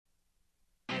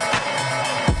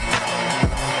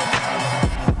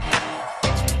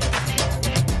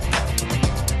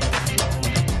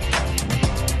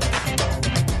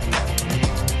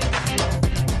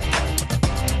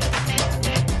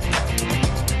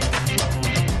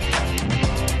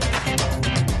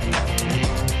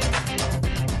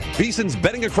VSiN's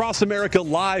Betting Across America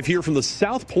live here from the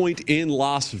South Point in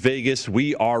Las Vegas.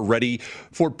 We are ready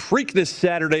for Preakness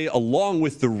Saturday along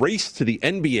with the race to the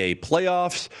NBA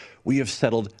playoffs. We have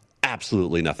settled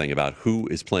absolutely nothing about who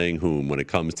is playing whom when it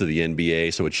comes to the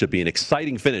NBA, so it should be an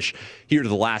exciting finish here to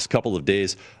the last couple of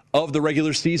days of the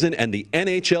regular season, and the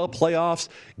NHL playoffs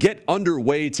get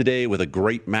underway today with a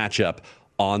great matchup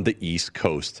on the East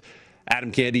Coast.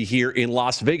 Adam Candy here in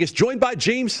Las Vegas, joined by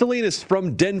James Salinas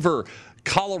from Denver,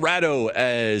 Colorado,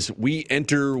 as we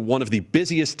enter one of the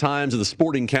busiest times of the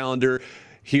sporting calendar.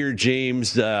 Here,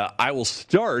 James, I will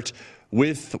start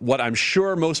with what I'm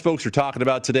sure most folks are talking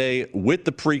about today with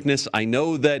the Preakness. I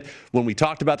know that when we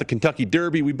talked about the Kentucky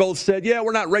Derby, we both said, yeah,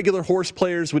 we're not regular horse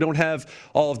players. We don't have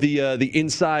all of the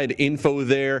inside info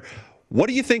there. What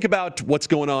do you think about what's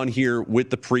going on here with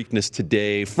the Preakness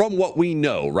today from what we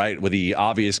know, right, with the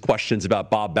obvious questions about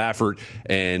Bob Baffert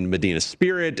and Medina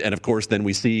Spirit? And, of course, then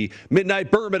we see Midnight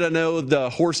Bourbon, I know the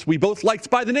horse we both liked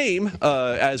by the name,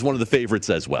 as one of the favorites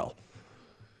as well.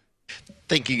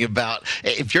 Thinking about,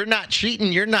 if you're not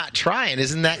cheating, you're not trying.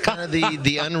 Isn't that kind of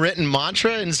the unwritten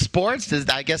mantra in sports?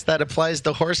 I guess that applies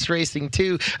to horse racing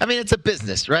too. I mean, it's a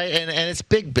business, right? And it's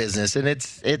big business, and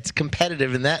it's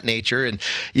competitive in that nature. And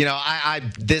you know,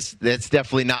 that's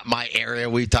definitely not my area.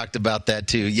 We talked about that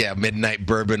too. Yeah, Midnight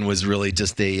Bourbon was really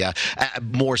just a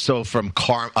more so from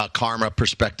karma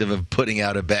perspective of putting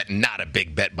out a bet, not a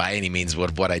big bet by any means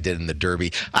with what I did in the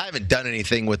Derby. I haven't done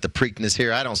anything with the Preakness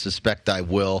here. I don't suspect I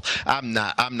will. I'm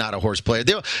not a horse player.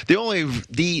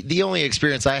 The only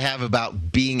experience I have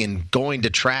about being and going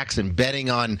to tracks and betting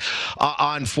on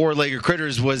four-legged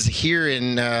critters was here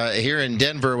in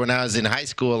Denver when I was in high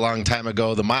school a long time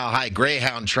ago. The Mile High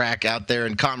Greyhound track out there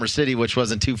in Commerce City, which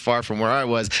wasn't too far from where I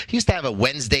was, he used to have a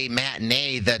Wednesday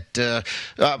matinee that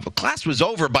class was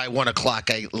over by 1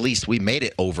 o'clock. At least we made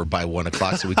it over by 1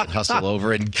 o'clock so we could hustle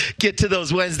over and get to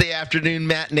those Wednesday afternoon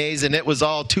matinees, and it was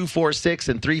all 2, 4, 6,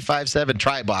 and 3, 5, 7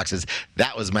 try boxes.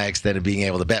 That was my extent of being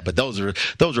able to bet, but those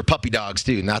are puppy dogs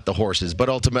too, not the horses. But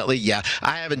ultimately, yeah,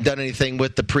 I haven't done anything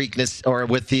with the Preakness or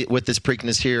with this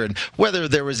Preakness here, and whether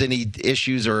there was any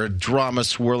issues or drama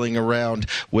swirling around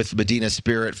with Medina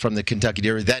Spirit from the Kentucky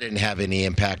Derby, that didn't have any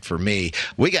impact for me.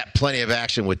 We got plenty of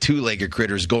action with two-legged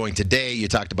critters going today. You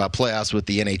talked about playoffs with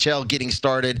the NHL getting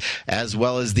started, as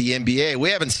well as the NBA. We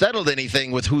haven't settled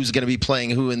anything with who's going to be playing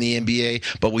who in the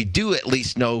NBA, but we do at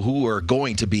least know who are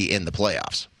going to be in the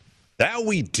playoffs. That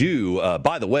we do.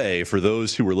 By the way, for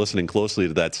those who were listening closely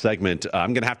to that segment,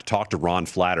 I'm going to have to talk to Ron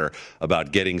Flatter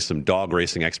about getting some dog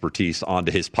racing expertise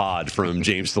onto his pod from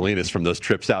James Salinas from those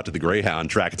trips out to the Greyhound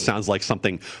track. It sounds like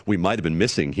something we might have been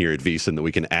missing here at VSiN that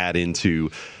we can add into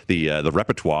the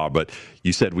repertoire. But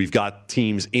you said we've got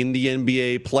teams in the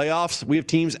NBA playoffs. We have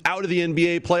teams out of the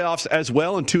NBA playoffs as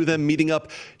well, and two of them meeting up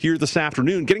here this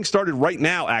afternoon. Getting started right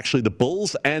now, actually, the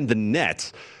Bulls and the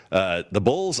Nets. The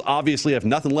Bulls obviously have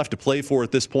nothing left to play for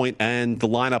at this point, and the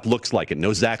lineup looks like it.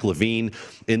 No Zach LaVine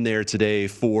in there today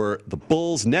for the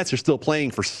Bulls. Nets are still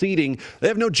playing for seeding. They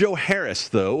have no Joe Harris,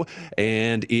 though,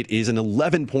 and it is an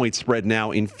 11-point spread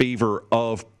now in favor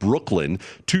of Brooklyn.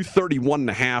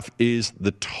 231.5 is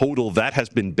the total. That has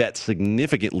been bet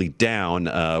significantly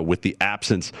down with the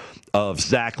absence of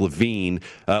Zach LaVine.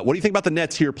 What do you think about the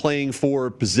Nets here playing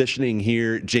for positioning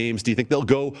here, James? Do you think they'll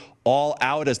go all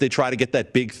out as they try to get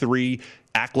that big three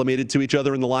acclimated to each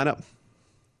other in the lineup?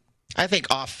 I think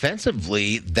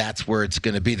offensively, that's where it's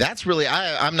going to be. That's really,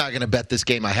 I'm not going to bet this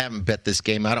game. I haven't bet this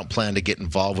game. I don't plan to get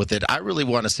involved with it. I really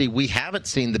want to see. We haven't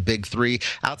seen the big three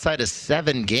outside of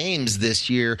 7 games this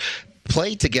year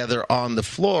play together on the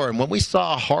floor. And when we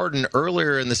saw Harden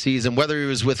earlier in the season, whether he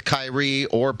was with Kyrie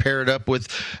or paired up with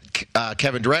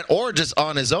Kevin Durant or just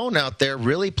on his own out there,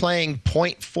 really playing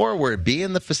point forward,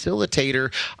 being the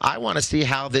facilitator, I want to see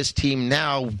how this team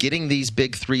now, getting these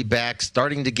big three back,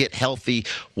 starting to get healthy,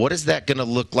 what is that going to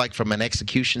look like from an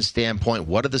execution standpoint?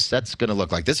 What are the sets going to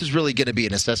look like? This is really going to be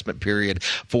an assessment period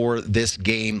for this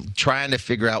game, trying to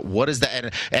figure out what is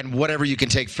that, and whatever you can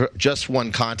take for just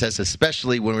one contest,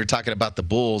 especially when we're talking about the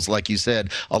Bulls, like you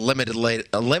said,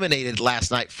 eliminated last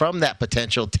night from that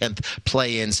potential 10th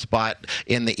play-in spot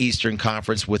in the Eastern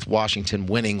Conference with Washington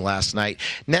winning last night.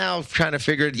 Now trying to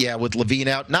figure it, yeah, with LaVine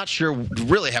out, not sure,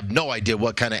 really have no idea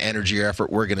what kind of energy or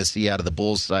effort we're going to see out of the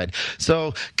Bulls side.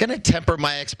 So going to temper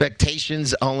my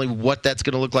expectations, only what that's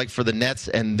going to look like for the Nets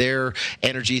and their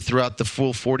energy throughout the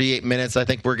full 48 minutes. I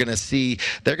think we're going to see,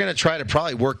 they're going to try to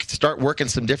probably start working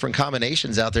some different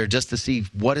combinations out there just to see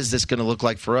what is this going to look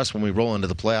like for us when we roll into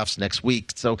the playoffs next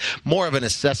week. So more of an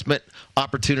assessment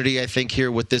opportunity, I think,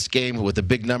 here with this game, with a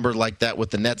big number like that with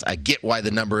the Nets. I get why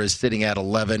the number is sitting at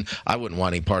 11. I wouldn't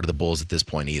want any part of the Bulls at this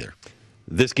point either.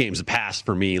 This game's a pass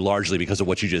for me largely because of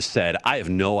what you just said. I have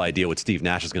no idea what Steve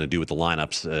Nash is going to do with the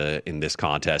lineups in this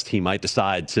contest. He might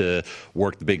decide to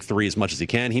work the big three as much as he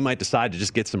can. He might decide to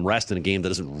just get some rest in a game that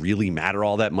doesn't really matter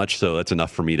all that much, so that's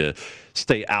enough for me to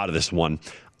stay out of this one.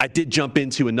 I did jump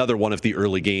into another one of the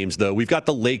early games, though. We've got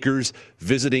the Lakers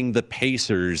visiting the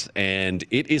Pacers, and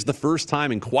it is the first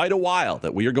time in quite a while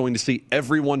that we are going to see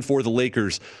everyone for the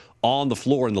Lakers on the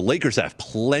floor, and the Lakers have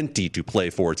plenty to play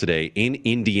for today in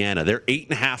Indiana. They're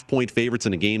 8.5-point favorites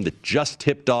in a game that just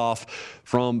tipped off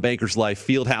from Bankers Life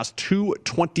Fieldhouse.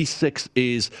 226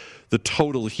 is the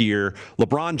total here.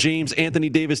 LeBron James, Anthony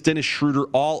Davis, Dennis Schroeder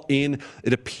all in.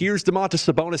 It appears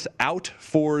Domantas Sabonis out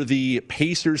for the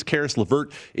Pacers. Karis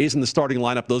LeVert is in the starting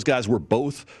lineup. Those guys were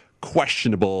both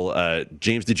questionable.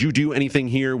 James, did you do anything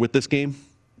here with this game?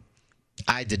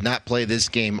 I did not play this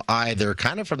game either,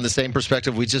 kind of from the same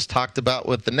perspective we just talked about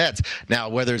with the Nets. Now,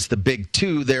 whether it's the big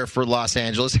two there for Los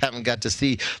Angeles, haven't got to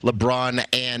see LeBron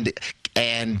and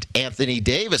Anthony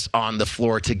Davis on the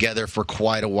floor together for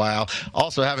quite a while.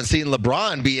 Also haven't seen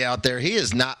LeBron be out there. He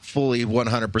is not fully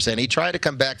 100%. He tried to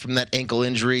come back from that ankle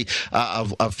injury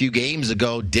a few games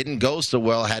ago. Didn't go so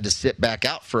well. Had to sit back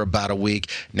out for about a week.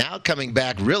 Now coming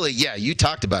back, really, yeah, you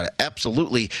talked about it.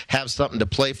 Absolutely have something to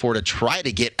play for to try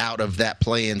to get out of that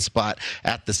play-in spot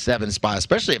at the 7 spot,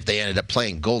 especially if they ended up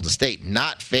playing Golden State.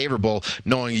 Not favorable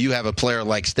knowing you have a player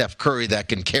like Steph Curry that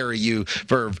can carry you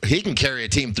he can carry a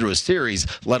team through a series,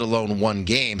 let alone one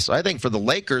game. So I think for the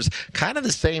Lakers, kind of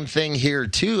the same thing here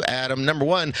too, Adam. Number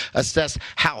one, assess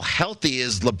how healthy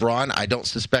is LeBron. I don't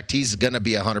suspect he's going to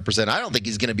be 100%. I don't think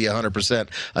he's going to be 100%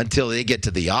 until they get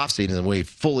to the offseason when he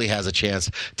fully has a chance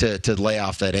to lay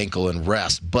off that ankle and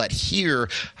rest. But here,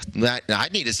 I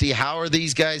need to see how are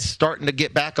these guys starting to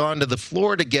get back onto the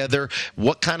floor together.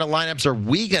 What kind of lineups are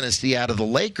we going to see out of the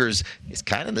Lakers? It's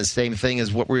kind of the same thing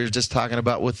as what we were just talking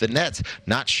about with the Nets.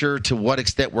 Not sure to what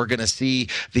extent we're going to see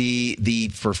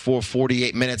for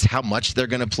 48 minutes how much they're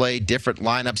going to play, different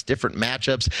lineups, different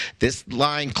matchups. This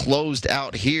line closed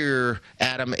out here,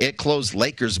 Adam. It closed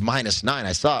Lakers -9.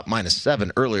 I saw it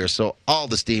 -7 earlier. So all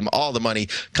the steam, all the money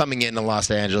coming into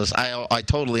Los Angeles. I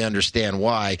totally understand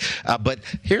why. But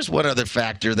here's one other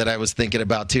factor that I was thinking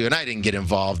about too, and I didn't get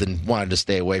involved and wanted to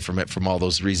stay away from it from all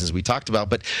those reasons we talked about.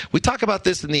 But we talk about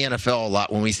this in the NFL a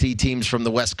lot when we see teams from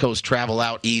the West Coast travel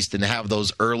out east and have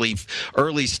those early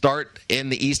start in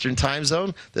the Eastern time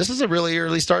zone. This is a really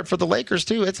early start for the Lakers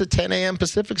too. It's a 10 a.m.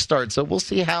 Pacific start, so we'll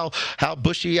see how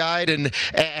bushy-eyed and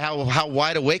how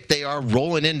wide awake they are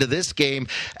rolling into this game.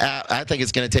 I think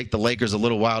it's going to take the Lakers a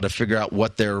little while to figure out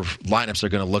what their lineups are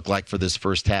going to look like for this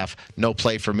first half. No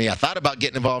play for me. I thought about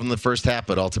getting involved in the first half,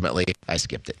 but ultimately I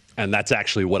skipped it. And that's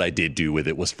actually what I did do with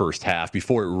it was first half.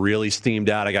 Before it really steamed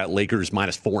out, I got Lakers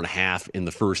 -4.5 in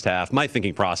the first half. My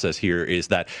thinking process here is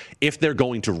that if they're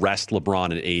going to rest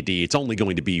LeBron and AD, it's only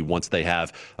going to be once they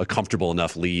have a comfortable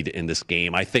enough lead in this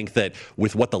game. I think that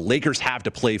with what the Lakers have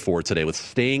to play for today, with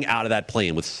staying out of that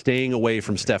play-in, with staying away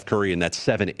from Steph Curry in that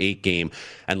 7-8 game,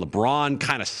 and LeBron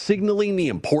kind of signaling the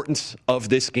importance of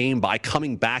this game by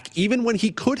coming back, even when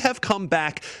he could have come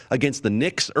back against the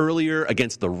Knicks earlier,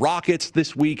 against the Rockets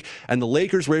this week, and the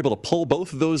Lakers were able to pull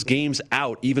both of those games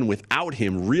out even without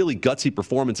him. Really gutsy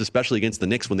performance, especially against the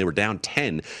Knicks when they were down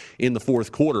 10 in the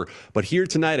fourth quarter. But here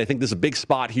tonight, I think there's a big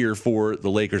spot here for the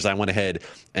Lakers. I went ahead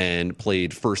and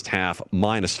played first half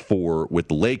 -4 with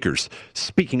the Lakers.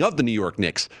 Speaking of the New York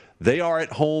Knicks, they are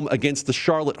at home against the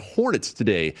Charlotte Hornets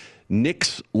today.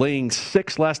 Knicks laying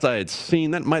 6 last I had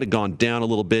seen. That might have gone down a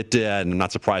little bit, and I'm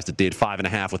not surprised it did.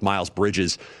 5.5 with Miles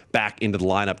Bridges back into the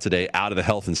lineup today out of the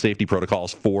health and safety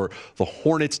protocols for the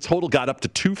Hornets. Total got up to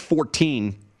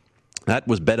 214. That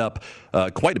was bet up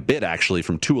quite a bit, actually,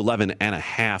 from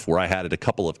 211.5, where I had it a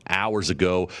couple of hours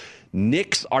ago.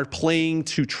 Knicks are playing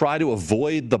to try to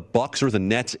avoid the Bucks or the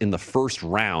Nets in the first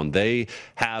round. They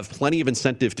have plenty of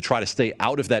incentive to try to stay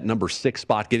out of that number 6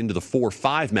 spot, get into the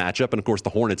 4-5 matchup. And, of course, the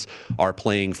Hornets are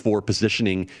playing for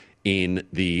positioning in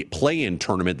the play-in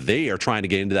tournament. They are trying to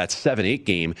get into that 7-8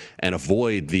 game and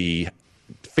avoid the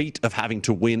fate of having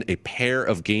to win a pair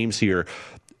of games here.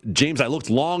 James, I looked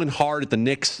long and hard at the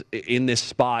Knicks in this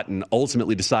spot and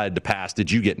ultimately decided to pass.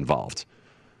 Did you get involved?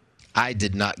 I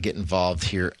did not get involved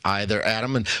here either,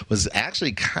 Adam, and was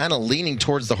actually kind of leaning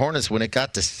towards the Hornets when it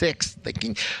got to 6,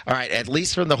 thinking, all right, at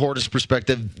least from the Hornets'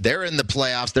 perspective, they're in the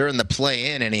playoffs, they're in the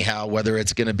play-in anyhow, whether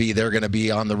it's going to be they're going to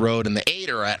be on the road in the 8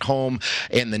 or at home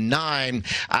in the 9.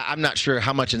 I'm not sure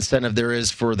how much incentive there is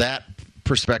for that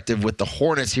perspective with the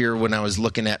Hornets here, when I was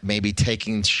looking at maybe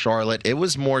taking Charlotte, it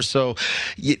was more so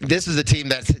this is a team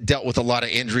that's dealt with a lot of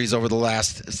injuries over the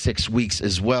last 6 weeks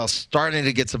as well, starting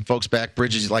to get some folks back.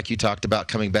 Bridges, like you talked about,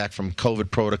 coming back from COVID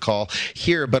protocol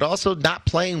here, but also not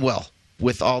playing well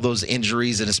with all those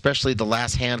injuries, and especially the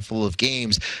last handful of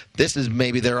games. This is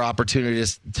maybe their opportunity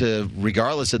to,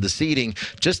 regardless of the seeding,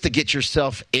 just to get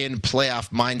yourself in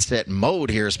playoff mindset mode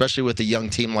here, especially with a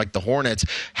young team like the Hornets,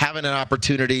 having an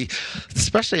opportunity,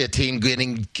 especially a team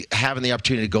having the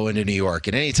opportunity to go into New York.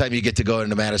 And anytime you get to go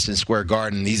into Madison Square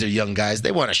Garden, these are young guys,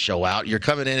 they want to show out. You're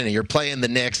coming in and you're playing the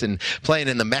Knicks and playing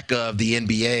in the mecca of the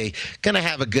NBA. Going to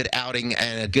have a good outing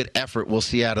and a good effort we'll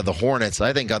see out of the Hornets.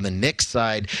 I think on the Knicks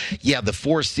side, the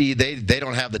 4 seed, they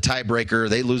don't have the tiebreaker.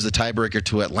 They lose the tiebreaker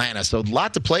to Atlanta. So a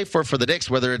lot to play for the Knicks,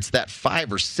 whether it's that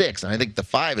 5 or 6. And I think the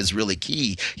 5 is really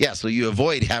key. So you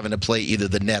avoid having to play either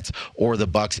the Nets or the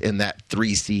Bucks in that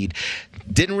 3 seed.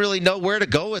 Didn't really know where to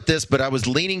go with this, but I was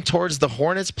leaning towards the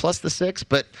Hornets plus the 6,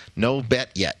 but no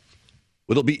bet yet.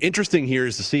 What'll be interesting here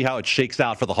is to see how it shakes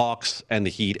out for the Hawks and the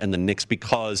Heat and the Knicks,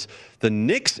 because the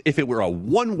Knicks, if it were a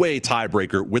one-way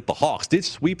tiebreaker with the Hawks, did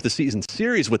sweep the season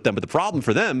series with them. But the problem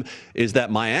for them is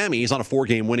that Miami is on a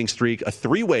 4-game winning streak. A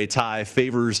 3-way tie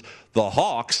favors the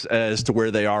Hawks as to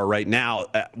where they are right now.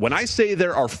 When I say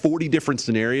there are 40 different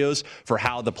scenarios for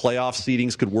how the playoff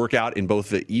seedings could work out in both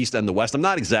the East and the West, I'm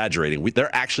not exaggerating.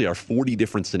 There actually are 40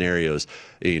 different scenarios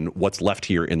in what's left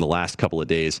here in the last couple of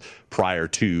days prior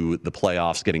to the playoffs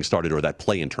getting started, or that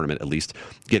play-in tournament at least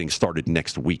getting started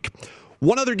next week.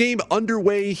 One other game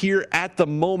underway here at the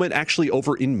moment, actually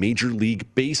over in Major League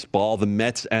Baseball. The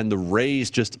Mets and the Rays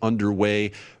just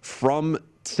underway from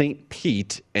St.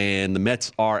 Pete, and the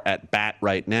Mets are at bat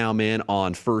right now, man,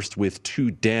 on first with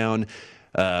 2 down.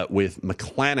 With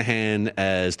McClanahan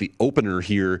as the opener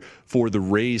here for the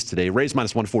Rays today. Rays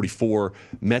minus 144,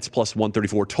 Mets plus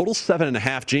 134, total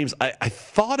 7.5. James, I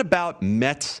thought about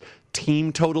Mets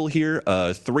team total here.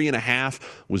 3.5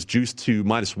 was juiced to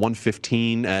minus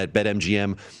 115 at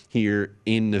BetMGM here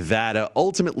in Nevada.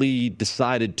 Ultimately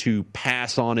decided to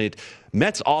pass on it.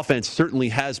 Mets offense certainly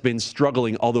has been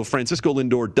struggling, although Francisco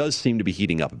Lindor does seem to be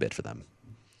heating up a bit for them.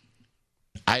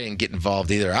 I didn't get involved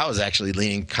either. I was actually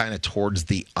leaning kind of towards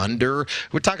the under.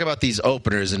 We're talking about these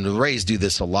openers, and the Rays do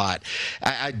this a lot.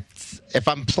 If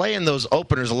I'm playing those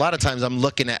openers, a lot of times I'm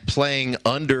looking at playing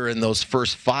under in those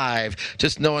first 5,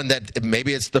 just knowing that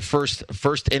maybe it's the first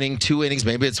inning, 2 innings,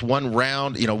 maybe it's one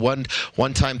round,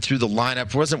 one time through the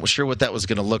lineup. Wasn't sure what that was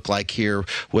going to look like here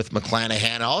with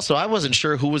McClanahan. Also, I wasn't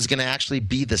sure who was going to actually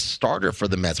be the starter for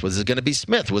the Mets. Was it going to be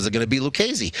Smith? Was it going to be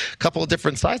Lucchesi? A couple of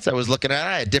different sites I was looking at,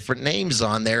 I had different names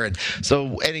on there, and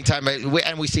so anytime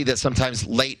we see that sometimes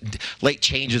late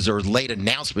changes or late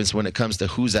announcements when it comes to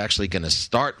who's actually going to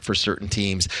start for certain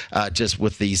teams, just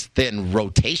with these thin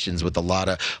rotations with a lot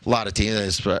of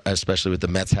teams, especially with the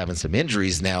Mets having some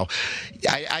injuries now.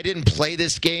 I didn't play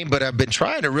this game, but I've been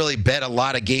trying to really bet a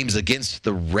lot of games against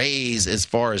the Rays as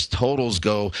far as totals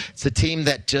go. It's a team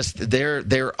that just their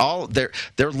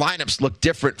lineups look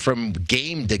different from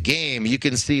game to game. You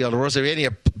can see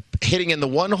Rosarena hitting in the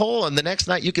 1 hole, and the next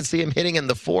night you can see him hitting in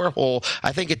the 4 hole.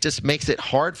 I think it just makes it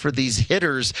hard for these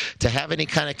hitters to have any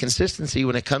kind of consistency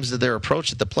when it comes to their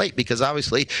approach at the plate, because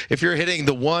obviously if you're hitting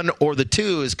the 1 or the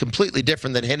 2 is completely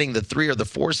different than hitting the 3 or the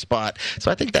 4 spot. So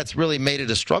I think that's really made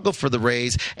it a struggle for the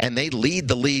Rays, and they lead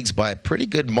the leagues by a pretty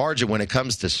good margin when it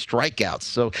comes to strikeouts.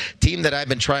 So team that I've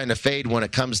been trying to fade when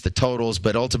it comes to totals,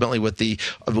 but ultimately with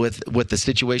the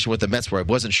situation with the Mets where I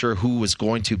wasn't sure who was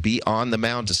going to be on the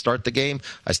mound to start the game,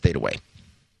 I stayed away.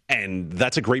 And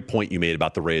that's a great point you made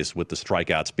about the Rays with the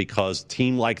strikeouts, because a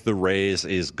team like the Rays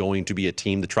is going to be a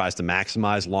team that tries to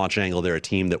maximize launch angle. They're a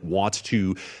team that wants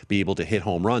to be able to hit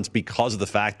home runs because of the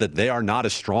fact that they are not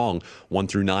as strong 1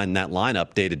 through 9 in that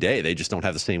lineup day to day. They just don't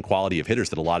have the same quality of hitters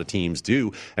that a lot of teams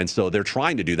do. And so they're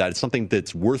trying to do that. It's something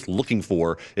that's worth looking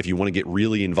for if you want to get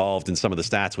really involved in some of the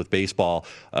stats with baseball.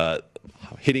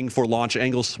 Hitting for launch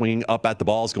angle, swinging up at the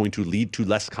ball is going to lead to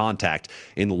less contact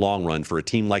in the long run for a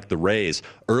team like the Rays.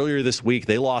 Earlier this week,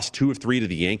 they lost 2 of 3 to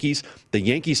the Yankees. The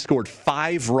Yankees scored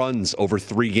 5 runs over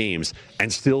 3 games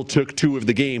and still took 2 of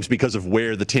the games because of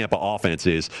where the Tampa offense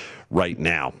is right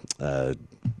now.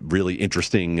 Really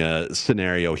interesting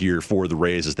scenario here for the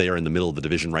Rays as they are in the middle of the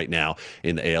division right now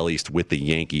in the AL East with the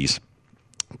Yankees.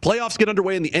 Playoffs get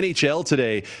underway in the NHL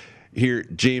today. Here,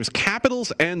 James,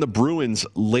 Capitals and the Bruins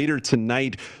later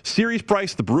tonight. Series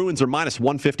price, the Bruins are minus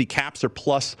 150. Caps are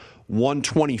plus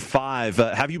 125.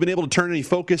 Have you been able to turn any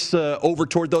focus over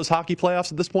toward those hockey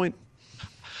playoffs at this point?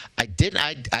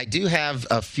 I do have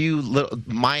a few little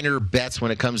minor bets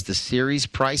when it comes to series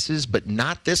prices, but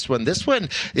not this one. This one,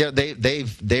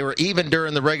 they were even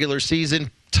during the regular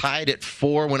season, tied at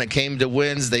 4 when it came to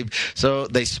wins. They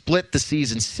split the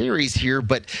season series here,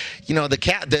 but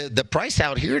the price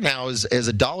out here now is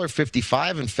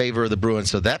 $1.55 in favor of the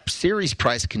Bruins. So that series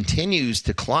price continues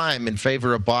to climb in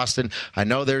favor of Boston. I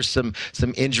know there's some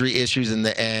injury issues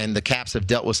and the Caps have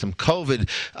dealt with some COVID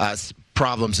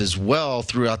problems as well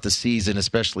throughout the season,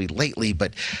 especially lately.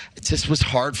 But it just was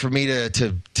hard for me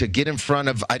to get in front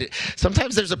of.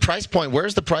 Sometimes there's a price point.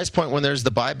 Where's the price point when there's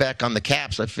the buyback on the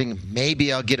Caps? I think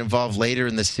maybe I'll get involved later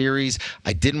in the series.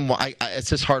 It's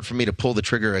just hard for me to pull the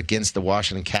trigger against the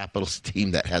Washington Capitals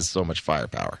team that has so much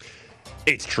firepower.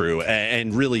 It's true,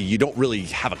 and really, you don't really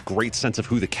have a great sense of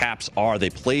who the Caps are. They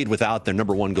played without their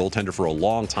number one goaltender for a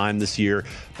long time this year,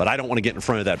 but I don't want to get in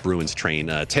front of that Bruins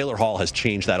train. Taylor Hall has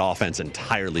changed that offense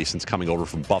entirely since coming over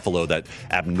from Buffalo. That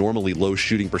abnormally low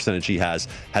shooting percentage he has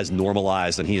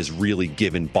normalized, and he has really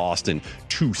given Boston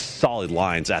 2 solid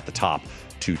lines at the top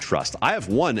to trust. I have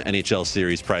one NHL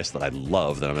series price that I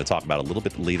love that I'm going to talk about a little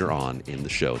bit later on in the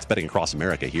show. It's Betting Across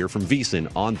America here from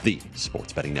VSiN on the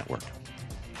Sports Betting Network.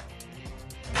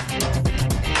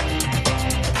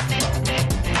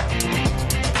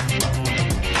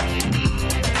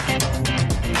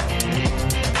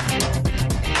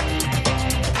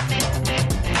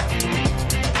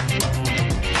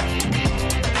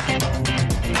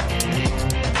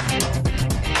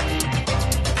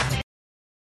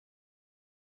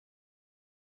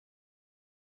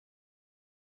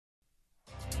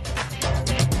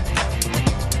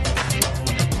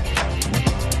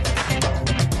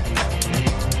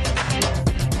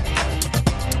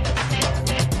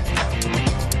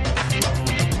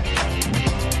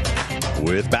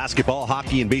 With basketball,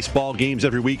 hockey, and baseball games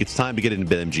every week, it's time to get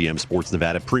into BetMGM Sports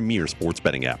Nevada premier sports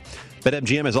betting app.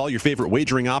 BetMGM has all your favorite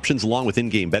wagering options along with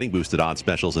in-game betting, boosted odds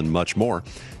specials, and much more.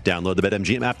 Download the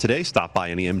BetMGM app today. Stop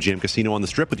by any MGM casino on the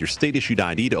Strip with your state-issued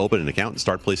ID to open an account and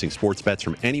start placing sports bets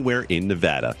from anywhere in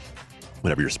Nevada.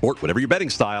 Whatever your sport, whatever your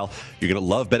betting style, you're going to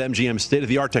love BetMGM's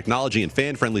state-of-the-art technology and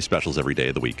fan-friendly specials every day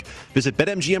of the week. Visit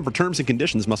BetMGM for terms and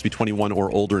conditions. Must be 21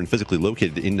 or older and physically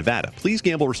located in Nevada. Please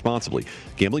gamble responsibly.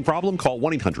 Gambling problem? Call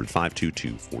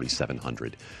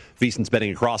 1-800-522-4700. VSiN's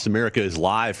Betting Across America is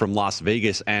live from Las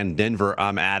Vegas and Denver.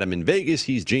 I'm Adam in Vegas.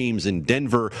 He's James in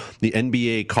Denver. The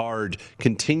NBA card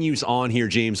continues on here,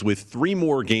 James, with 3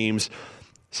 more games.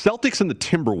 Celtics and the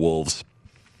Timberwolves.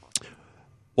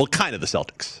 Well, kind of the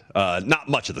Celtics. Not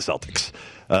much of the Celtics.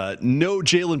 No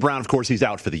Jaylen Brown, of course, he's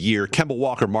out for the year. Kemba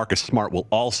Walker, Marcus Smart will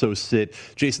also sit.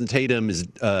 Jason Tatum is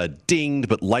dinged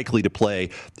but likely to play.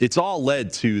 It's all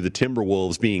led to the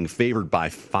Timberwolves being favored by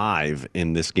 5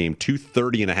 in this game.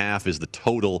 230.5 is the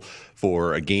total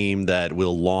for a game that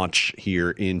will launch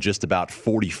here in just about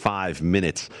 45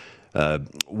 minutes.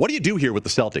 What do you do here with the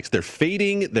Celtics? They're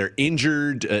fading. They're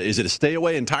injured. Is it a stay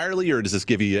away entirely, or does this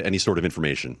give you any sort of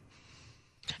information?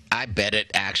 I bet it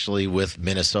actually with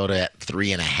Minnesota at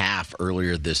 3.5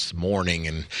 earlier this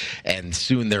morning, and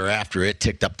soon thereafter it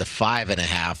ticked up to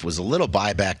 5.5. Was a little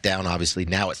buyback down. Obviously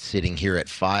now it's sitting here at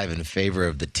 5 in favor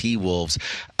of the T-Wolves.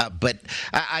 But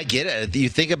I get it. You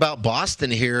think about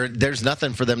Boston here. There's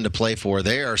nothing for them to play for.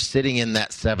 They are sitting in that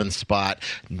 7th spot.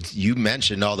 You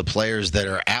mentioned all the players that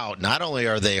are out. Not only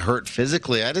are they hurt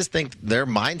physically, I just think their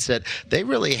mindset. They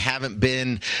really haven't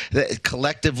been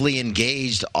collectively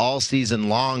engaged all season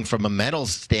long from a mental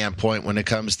standpoint when it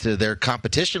comes to their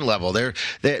competition level. They're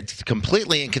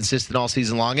completely inconsistent all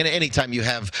season long, and anytime you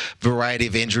have variety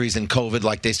of injuries and COVID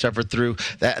like they suffered through,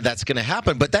 that's going to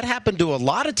happen. But that happened to a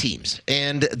lot of teams,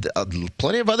 and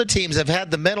plenty of other teams have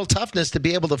had the mental toughness to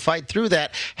be able to fight through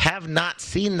that. Have not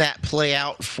seen that play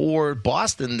out for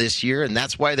Boston this year, and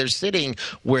that's why they're sitting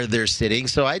where they're sitting.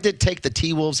 So I did take the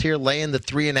T-Wolves here, laying the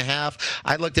 3.5.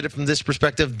 I looked at it from this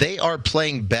perspective. They are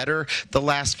playing better the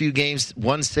last few games,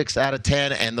 won 6 out of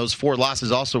 10, and those 4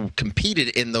 losses also competed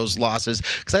in those losses.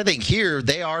 Because I think here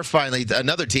they are finally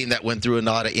another team that went through a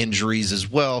lot of injuries as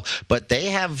well, but they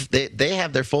have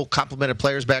their full complement of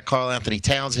players back. Karl-Anthony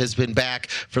Towns has been back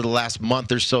for the last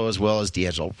month or so, as well as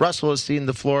D'Angelo Russell has seen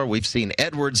the floor. We've seen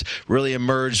Edwards really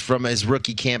emerge from his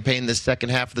rookie campaign this second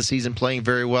half of the season, playing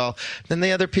very well. Then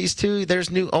the other piece too,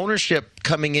 there's new ownership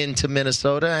coming into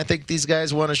Minnesota. I think these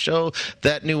guys want to show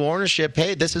that new ownership,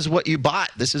 hey, this is what you bought.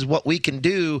 This is what we can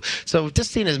do. So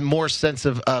just seeing a more sense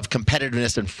of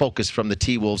competitiveness and focus from the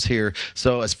T-Wolves here.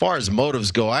 So as far as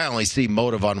motives go, I only see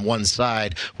motive on one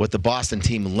side with the Boston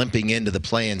team limping into the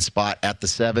play-in spot at the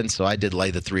 7. So I did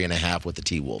lay the 3.5 with the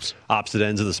T-Wolves. Opposite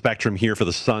ends of the spectrum here for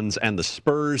the Suns and the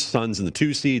Spurs. Suns in the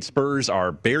 2 seed. Spurs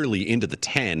are barely into the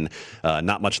 10.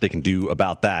 Not much they can do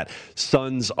about that.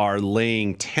 Suns are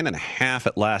laying 10.5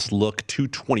 at last look,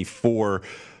 224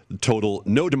 total.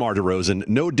 No DeMar DeRozan,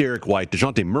 no Derek White.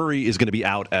 DeJounte Murray is going to be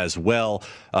out as well.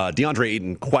 DeAndre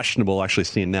Ayton, questionable, actually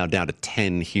seeing now down to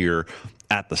 10 here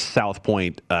at the South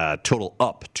Point. Total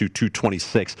up to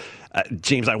 226.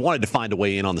 James, I wanted to find a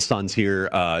way in on the Suns here.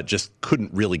 Just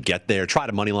couldn't really get there. Tried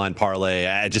a money line parlay.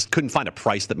 I just couldn't find a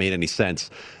price that made any sense.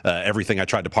 Everything I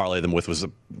tried to parlay them with was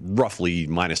roughly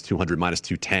minus 200, minus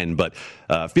 210. But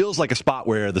feels like a spot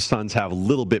where the Suns have a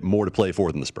little bit more to play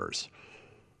for than the Spurs.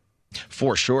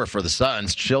 For sure, for the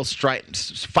Suns, still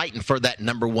fighting for that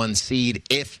number 1 seed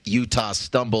if Utah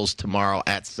stumbles tomorrow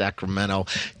at Sacramento.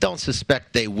 Don't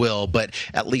suspect they will, but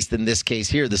at least in this case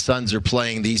here, the Suns are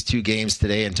playing these 2 games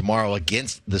today and tomorrow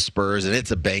against the Spurs, and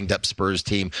it's a banged-up Spurs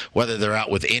team, whether they're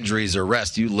out with injuries or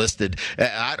rest. You listed.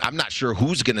 I'm not sure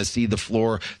who's going to see the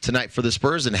floor tonight for the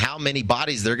Spurs and how many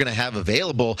bodies they're going to have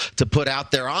available to put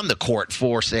out there on the court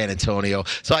for San Antonio.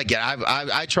 So I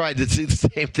tried to do the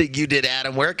same thing you did,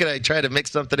 Adam. Where can I try to mix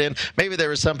something in? Maybe there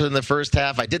was something in the first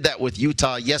half. I did that with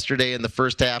Utah yesterday in the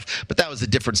first half, but that was a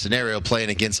different scenario playing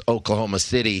against Oklahoma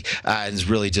City, and it's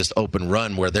really just open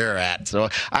run where they're at. So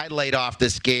I laid off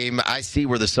this game. I see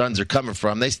where the Suns are coming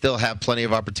from. They still have plenty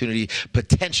of opportunity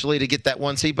potentially to get that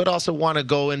 1 seed, but also want to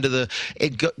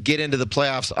get into the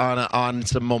playoffs on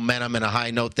some momentum and a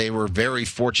high note. They were very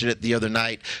fortunate the other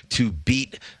night to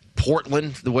beat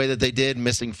Portland the way that they did.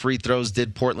 Missing free throws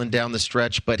did Portland down the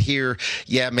stretch. But here,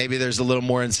 yeah, maybe there's a little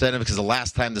more incentive because the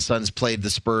last time the Suns played the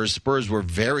Spurs were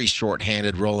very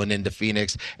shorthanded rolling into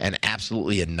Phoenix and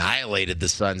absolutely annihilated the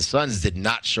Suns. Suns did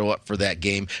not show up for that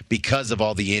game because of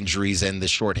all the injuries and the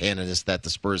shorthandedness that the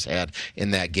Spurs had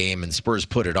in that game, and Spurs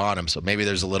put it on them. So maybe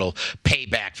there's a little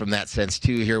payback from that sense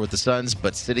too here with the Suns.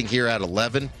 But sitting here at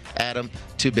 11, Adam,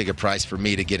 too big a price for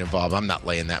me to get involved. I'm not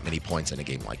laying that many points in a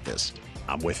game like this.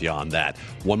 I'm with you on that.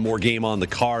 One more game on the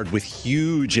card with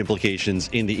huge implications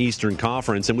in the Eastern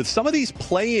Conference. And with some of these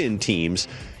play-in teams,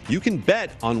 you can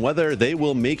bet on whether they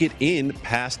will make it in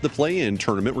past the play-in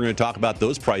tournament. We're going to talk about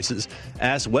those prices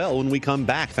as well when we come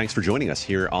back. Thanks for joining us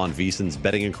here on VSiN's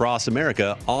Betting Across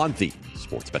America on the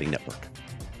Sports Betting Network.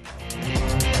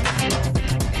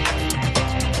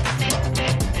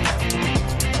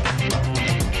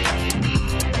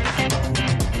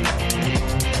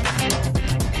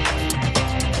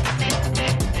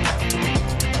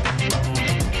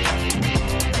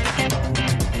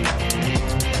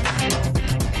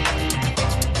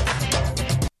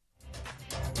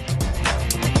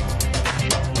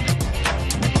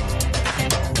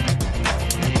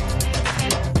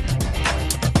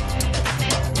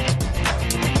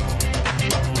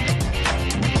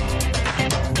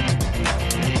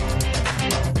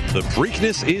 The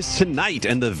Preakness is tonight,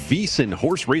 and the VSiN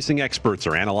horse racing experts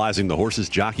are analyzing the horses,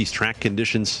 jockeys, track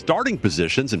conditions, starting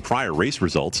positions, and prior race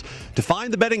results to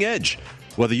find the betting edge.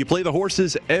 Whether you play the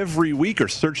horses every week or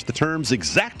search the terms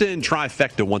exacta and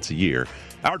trifecta once a year,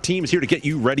 our team is here to get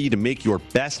you ready to make your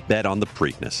best bet on the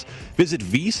Preakness. Visit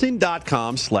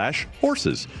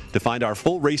vsin.com/horses to find our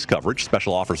full race coverage,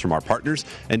 special offers from our partners,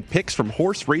 and picks from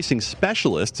horse racing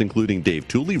specialists, including Dave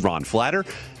Tooley, Ron Flatter,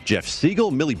 Jeff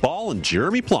Siegel, Millie Ball, and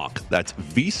Jeremy Plonk. That's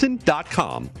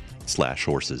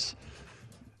vsin.com/horses.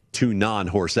 2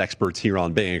 non-horse experts here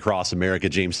on Betting Across America.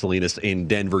 James Salinas in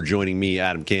Denver, joining me,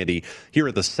 Adam Candy, here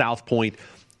at the South Point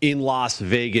in Las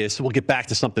Vegas. We'll get back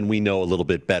to something we know a little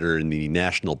bit better in the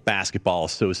National Basketball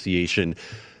Association.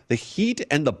 The Heat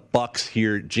and the Bucks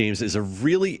here, James, is a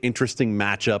really interesting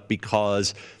matchup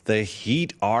because the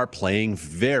Heat are playing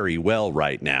very well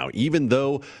right now. Even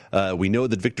though we know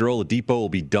that Victor Oladipo will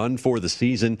be done for the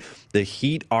season, the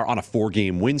Heat are on a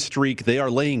 4-game win streak. They are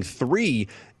laying 3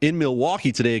 in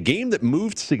Milwaukee today, a game that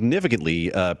moved significantly.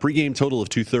 Pre-game total of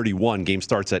 231. Game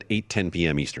starts at 8:10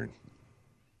 p.m. Eastern.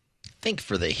 think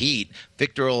for the Heat,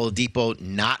 Victor Oladipo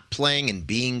not playing and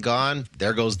being gone,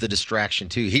 there goes the distraction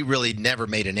too. He really never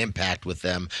made an impact with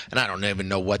them, and I don't even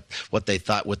know what they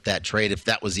thought with that trade, if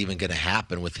that was even going to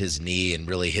happen with his knee, and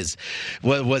really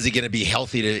was he going to be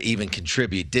healthy to even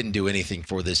contribute? Didn't do anything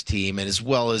for this team, and as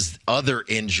well as other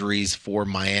injuries for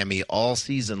Miami all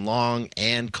season long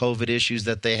and COVID issues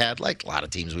that they had, like a lot of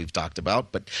teams we've talked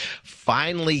about, but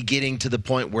finally getting to the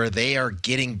point where they are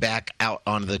getting back out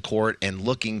onto the court and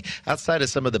looking outside of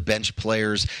some of the bench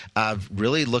players,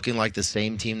 really looking like the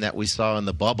same team that we saw in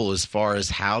the bubble as far as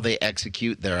how they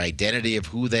execute, their identity of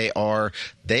who they are.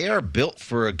 They are built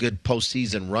for a good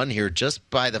postseason run here just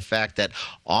by the fact that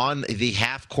on the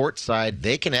half-court side,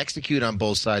 they can execute on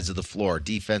both sides of the floor,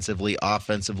 defensively,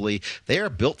 offensively. They are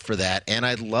built for that, and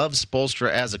I love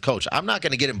Spoelstra as a coach. I'm not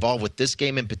going to get involved with this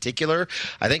game in particular.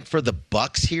 I think for the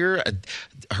Bucks here,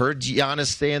 I heard Giannis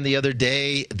saying the other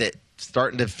day that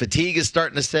fatigue is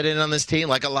starting to set in on this team,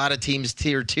 like a lot of teams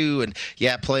tier 2, and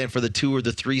playing for the 2 or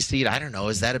the 3 seed. I don't know.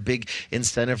 Is that a big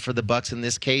incentive for the Bucks in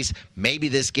this case? Maybe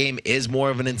this game is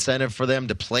more of an incentive for them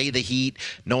to play the Heat,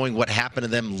 knowing what happened to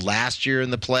them last year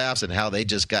in the playoffs and how they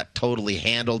just got totally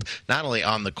handled, not only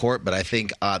on the court, but I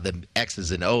think the X's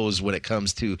and O's when it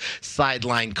comes to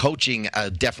sideline coaching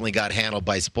definitely got handled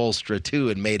by Spoelstra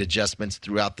too, and made adjustments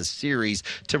throughout the series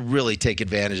to really take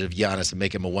advantage of Giannis and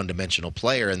make him a one-dimensional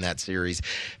player in that series.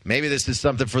 Maybe this is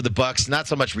something for the Bucks, not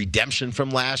so much redemption from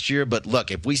last year, but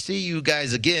look, if we see you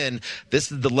guys again,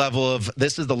 this is the level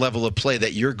of play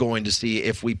that you're going to see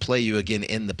if we play you again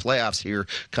in the playoffs here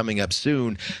coming up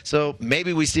soon. So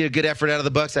maybe we see a good effort out of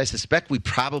the Bucks. I suspect we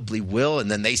probably will,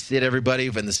 and then they sit everybody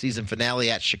in the season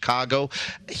finale at Chicago.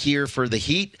 Here for the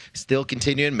Heat, still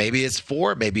continuing. Maybe it's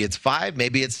 4, maybe it's 5,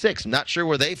 maybe it's 6. I'm not sure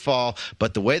where they fall,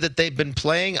 but the way that they've been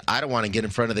playing, I don't want to get in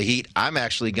front of the Heat. I'm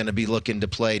actually going to be looking to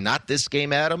play not this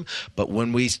game, Adam, but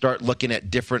when we start looking at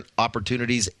different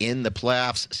opportunities in the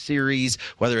playoffs series,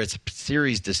 whether it's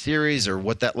series to series or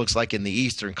what that looks like in the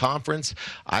Eastern Conference,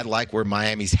 I like where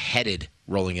Miami's headed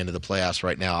rolling into the playoffs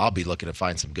right now. I'll be looking to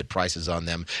find some good prices on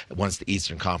them once the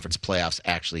Eastern Conference playoffs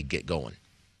actually get going.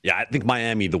 Yeah, I think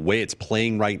Miami, the way it's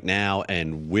playing right now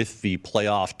and with the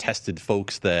playoff-tested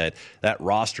folks that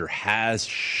roster has,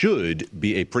 should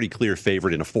be a pretty clear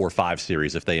favorite in a 4-5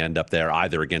 series if they end up there,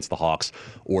 either against the Hawks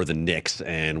or the Knicks,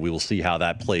 and we will see how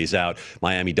that plays out.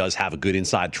 Miami does have a good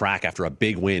inside track after a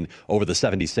big win over the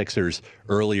 76ers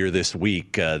earlier this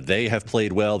week. They have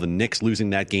played well. The Knicks losing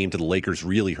that game to the Lakers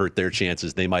really hurt their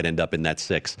chances. They might end up in that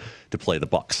 6 to play the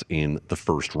Bucks in the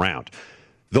first round.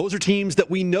 Those are teams that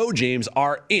we know, James,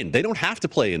 are in. They don't have to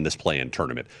play in this play-in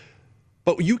tournament.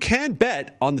 But you can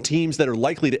bet on the teams that are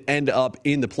likely to end up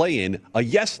in the play-in a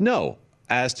yes-no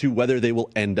as to whether they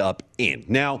will end up in.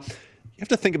 Now, you have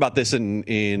to think about this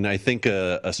in I think,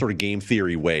 a sort of game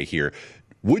theory way here.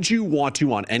 Would you want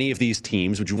to, on any of these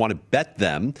teams, would you want to bet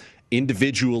them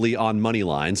individually on money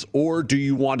lines, or do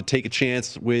you want to take a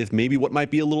chance with maybe what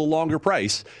might be a little longer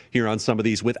price here on some of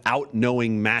these without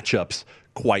knowing matchups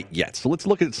quite yet? So let's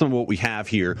look at some of what we have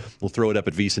here. We'll throw it up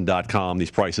at VSiN.com,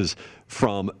 these prices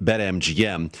from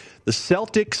BetMGM. The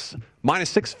Celtics, minus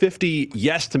 650,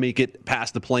 yes, to make it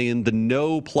past the play-in. The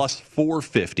no, plus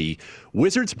 450.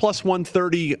 Wizards, plus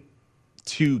 130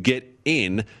 to get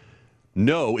in.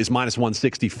 No is minus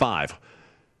 165.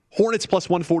 Hornets plus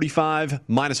 145,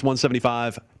 minus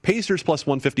 175. Pacers plus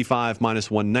 155, minus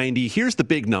 190. Here's the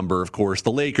big number, of course.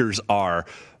 The Lakers are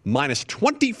minus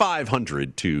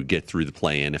 2,500 to get through the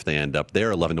play-in if they end up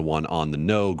there. 11-1 on the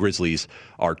no. Grizzlies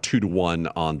are 2-1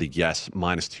 on the yes,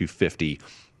 minus 250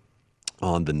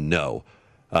 on the no.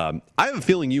 I have a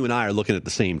feeling you and I are looking at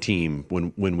the same team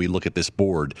when we look at this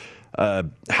board.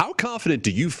 How confident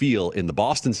do you feel in the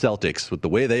Boston Celtics with the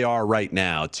way they are right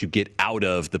now to get out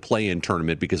of the play-in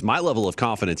tournament? Because my level of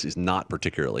confidence is not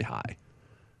particularly high.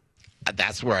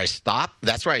 That's where I stop.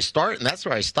 That's where I start, and that's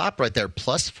where I stop right there.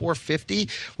 Plus 450.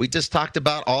 We just talked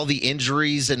about all the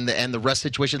injuries and the rest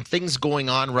situation, things going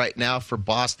on right now for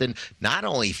Boston, not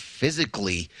only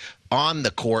physically on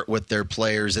the court with their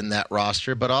players in that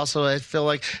roster, but also I feel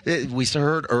like we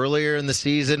heard earlier in the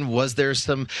season, was there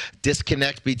some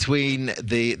disconnect between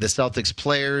the Celtics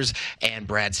players and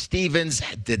Brad Stevens?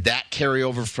 Did that carry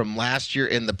over from last year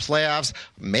in the playoffs?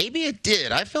 Maybe it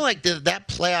did. I feel like that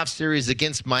playoff series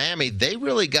against Miami, they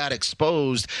really got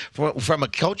exposed from a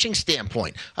coaching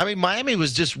standpoint. I mean, Miami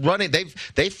was just running.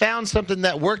 They found something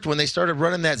that worked when they started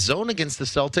running that zone against the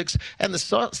Celtics, and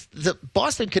the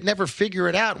Boston could never figure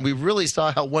it out. We really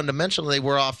saw how one-dimensional they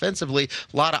were offensively.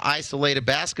 A lot of isolated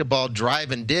basketball,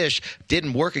 drive and dish,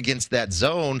 didn't work against that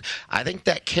zone. I think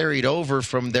that carried over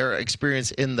from their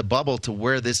experience in the bubble to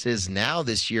where this is now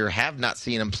this year. Have not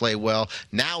seen them play well.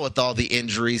 Now with all the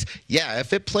injuries, yeah,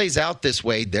 if it plays out this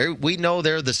way, we know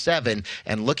they're the 7.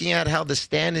 And looking at how the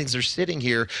standings are sitting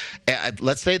here,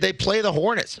 let's say they play the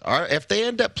Hornets. If they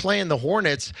end up playing the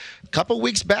Hornets, a couple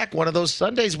weeks back, one of those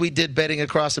Sundays we did betting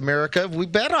across America, we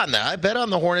bet on that. I bet on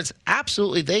the Hornets.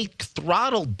 Absolutely, they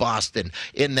throttled Boston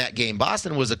in that game.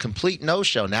 Boston was a complete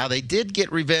no-show. Now, they did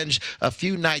get revenge a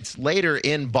few nights later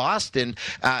in Boston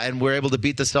and were able to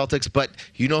beat the Celtics, but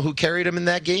you know who carried them in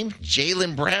that game?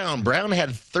 Jaylen Brown. Brown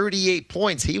had 38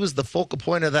 points. He was the focal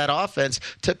point of that offense,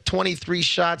 took 23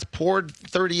 shots, poured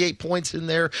 38 points in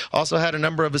there, also had a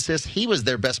number of assists. He was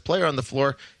their best player on the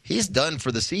floor. He's done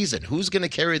for the season. Who's going to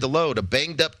carry the load? A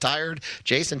banged-up, tired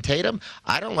Jason Tatum?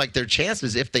 I don't like their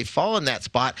chances if they fall in that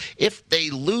spot. If they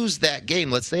lose that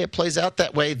game, let's say it plays out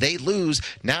that way, they lose.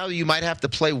 Now you might have to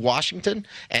play Washington,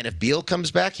 and if Beal comes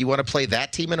back, you want to play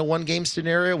that team in a one-game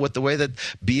scenario with the way that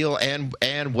Beal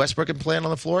and Westbrook can play on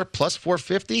the floor, plus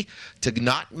 450 to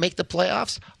not make the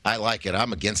playoffs. I like it.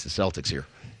 I'm against the Celtics here.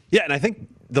 Yeah, and I think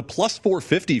the plus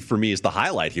 450 for me is the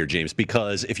highlight here, James,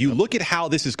 because if you look at how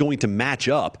this is going to match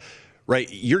up, right,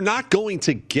 you're not going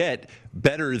to get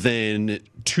better than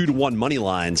 2-to-1 money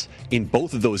lines in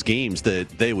both of those games that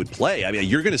they would play. I mean,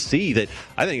 you're going to see that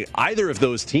I think either of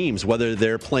those teams, whether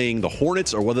they're playing the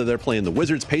Hornets or whether they're playing the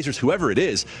Wizards, Pacers, whoever it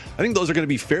is, I think those are going to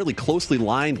be fairly closely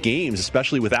lined games,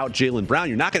 especially without Jaylen Brown.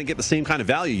 You're not going to get the same kind of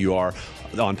value you are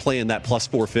on playing that plus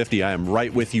 450. I am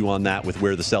right with you on that with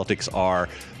where the Celtics are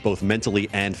both mentally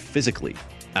and physically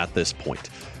at this point.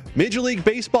 Major League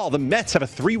Baseball, the Mets have a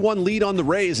 3-1 lead on the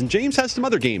Rays, and James has some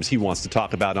other games he wants to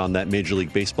talk about on that Major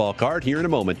League Baseball card here in a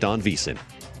moment on VSiN.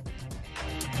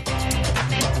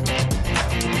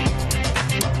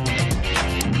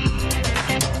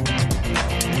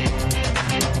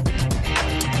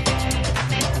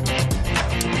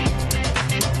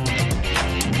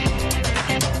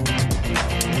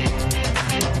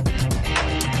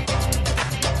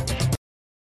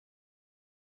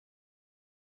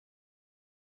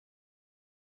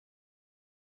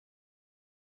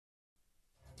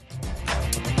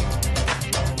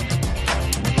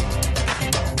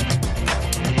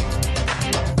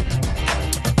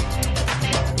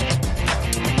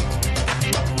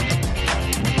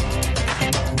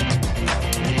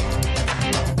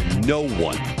 No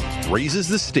one raises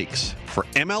the stakes for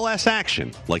MLS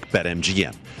action like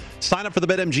BetMGM. Sign up for the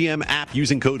BetMGM app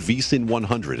using code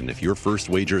VSiN100, and if your first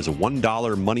wager is a $1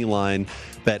 moneyline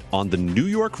bet on the New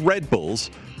York Red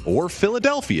Bulls or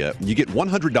Philadelphia, you get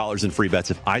 $100 in free bets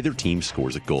if either team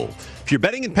scores a goal. If you're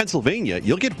betting in Pennsylvania,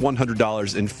 you'll get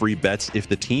 $100 in free bets if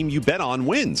the team you bet on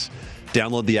wins.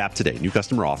 Download the app today. New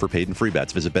customer offer, paid in free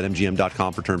bets. Visit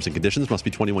BetMGM.com for terms and conditions. Must be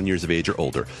 21 years of age or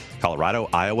older. Colorado,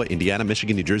 Iowa, Indiana,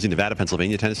 Michigan, New Jersey, Nevada,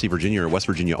 Pennsylvania, Tennessee, Virginia, or West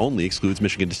Virginia only. Excludes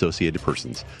Michigan-associated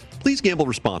persons. Please gamble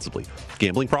responsibly.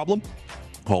 Gambling problem?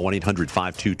 Call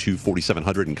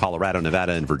 1-800-522-4700 in Colorado,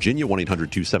 Nevada, and Virginia.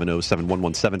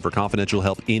 1-800-270-7117 for confidential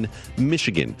help in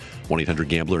Michigan.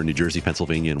 1-800-GAMBLER in New Jersey,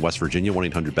 Pennsylvania, and West Virginia.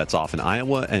 1-800-BETS-OFF in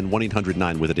Iowa, and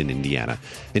 1-800-9-WITH-IT in Indiana.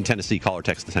 In Tennessee, call or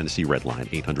text the Tennessee Red Line,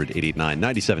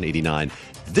 800-889-9789.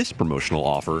 This promotional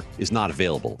offer is not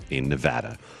available in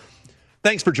Nevada.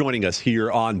 Thanks for joining us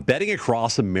here on Betting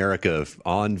Across America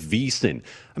on VSiN.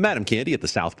 I'm Adam Candy at the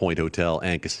South Point Hotel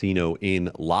and Casino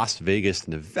in Las Vegas,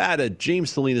 Nevada.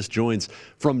 James Salinas joins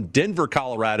from Denver,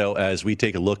 Colorado, as we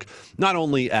take a look not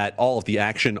only at all of the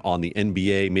action on the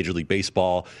NBA, Major League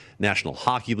Baseball, National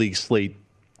Hockey League slate,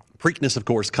 Preakness, of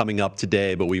course, coming up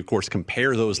today, but we, of course,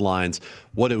 compare those lines.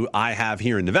 What do I have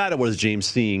here in Nevada? What is James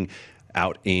seeing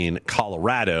out in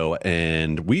Colorado?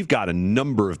 And we've got a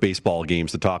number of baseball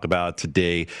games to talk about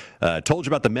today. Told you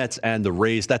about the Mets and the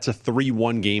Rays. That's a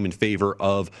 3-1 game in favor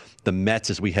of the Mets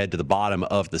as we head to the bottom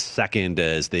of the second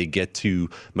as they get to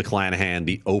McClanahan,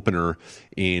 the opener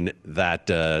in that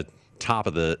top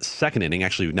of the second inning.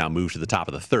 Actually, we've now moved to the top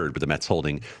of the third, but the Mets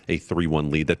holding a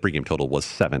 3-1 lead. That pregame total was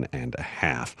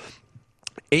 7.5.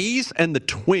 A's and the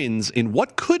Twins in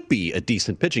what could be a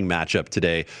decent pitching matchup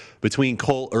today between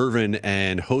Cole Irvin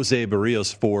and Jose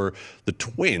Barrios for the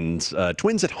Twins.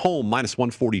 Twins at home, minus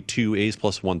 142, A's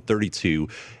plus 132.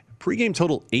 Pregame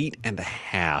total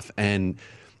 8.5. And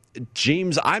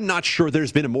James, I'm not sure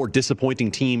there's been a more disappointing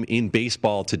team in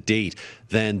baseball to date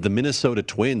than the Minnesota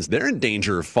Twins. They're in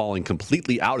danger of falling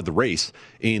completely out of the race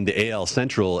in the AL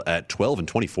Central at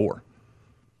 12-24.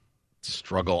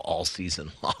 struggle all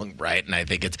season long, right? And I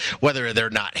think it's whether they're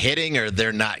not hitting or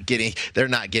they're not getting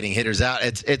hitters out.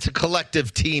 It's a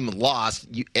collective team loss,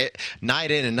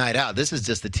 night in and night out. This is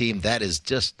just a team that is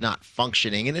just not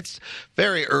functioning, and it's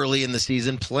very early in the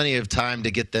season. Plenty of time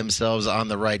to get themselves on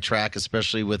the right track,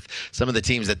 especially with some of the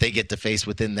teams that they get to face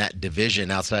within that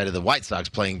division. Outside of the White Sox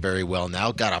playing very well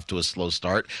now, got off to a slow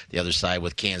start. The other side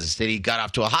with Kansas City got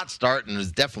off to a hot start and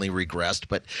has definitely regressed.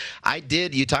 But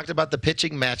you talked about the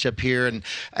pitching matchup here. And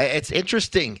it's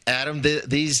interesting, Adam,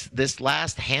 this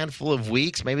last handful of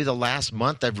weeks, maybe the last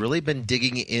month, I've really been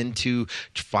digging into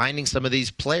finding some of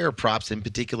these player props, in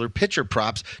particular pitcher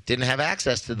props. Didn't have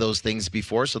access to those things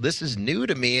before, so this is new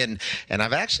to me, and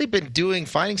I've actually been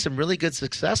finding some really good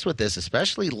success with this,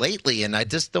 especially lately, and I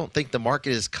just don't think the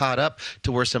market is caught up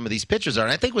to where some of these pitchers are.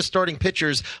 And I think with starting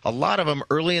pitchers, a lot of them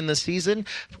early in the season,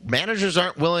 managers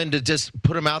aren't willing to just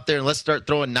put them out there and let's start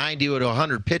throwing 90 to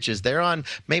 100 pitches. They're on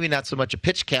maybe not so much a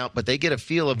pitch count, but they get a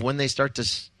feel of when they start to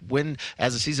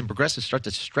as the season progresses, start to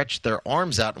stretch their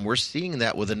arms out, and we're seeing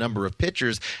that with a number of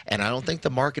pitchers. And I don't think the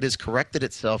market has corrected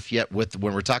itself yet when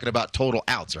we're talking about total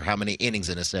outs or how many innings,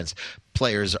 in a sense,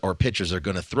 players or pitchers are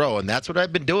going to throw, and that's what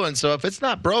I've been doing. So if it's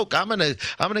not broke, I'm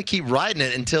gonna keep riding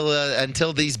it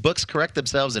until these books correct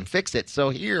themselves and fix it.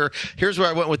 So here's where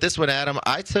I went with this one, Adam.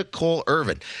 I took Cole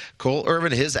Irvin. Cole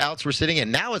Irvin, his outs were sitting,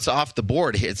 and now it's off the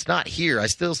board. It's not here. I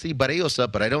still see Barrios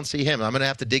up, but I don't see him. I'm gonna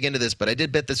have to dig into this, but I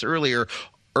did bet this earlier.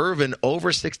 Irvin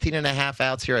over 16.5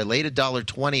 outs here. I laid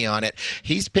 $1.20 on it.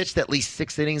 He's pitched at least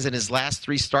 6 innings in his last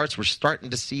 3 starts. We're starting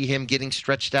to see him getting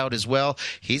stretched out as well.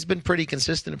 He's been pretty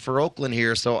consistent for Oakland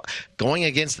here. So going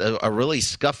against a really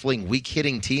scuffling,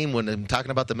 weak-hitting team, when I'm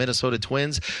talking about the Minnesota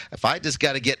Twins, if I just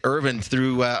got to get Irvin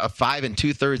through a 5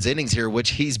 2/3 innings here,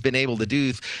 which he's been able to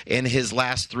do in his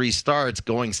last 3 starts,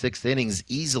 going 6 innings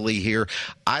easily here,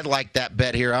 I like that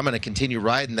bet here. I'm going to continue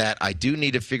riding that. I do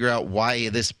need to figure out why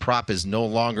this prop is no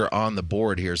longer on the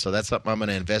board here, so that's something I'm going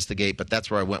to investigate, but that's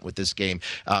where I went with this game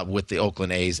with the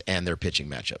Oakland A's and their pitching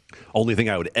matchup. Only thing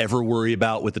I would ever worry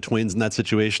about with the Twins in that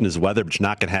situation is weather, but you're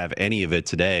not going to have any of it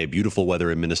today. Beautiful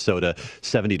weather in Minnesota,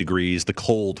 70 degrees. The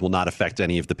cold will not affect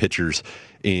any of the pitchers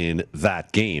in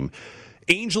that game.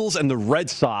 Angels and the Red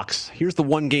Sox. Here's the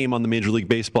one game on the Major League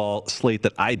Baseball slate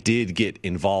that I did get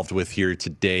involved with here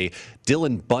today.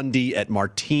 Dylan Bundy at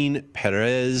Martin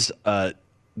Perez.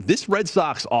 This Red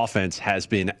Sox offense has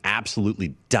been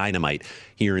absolutely dynamite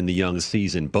here in the young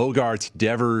season. Bogarts,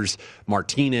 Devers,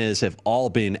 Martinez have all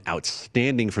been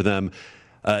outstanding for them.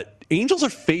 Angels are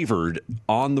favored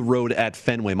on the road at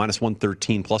Fenway,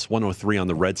 -113, +103 on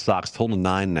the Red Sox, total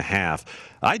 9.5.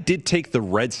 I did take the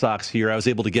Red Sox here. I was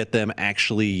able to get them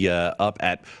actually up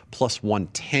at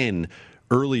 +110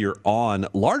 earlier on,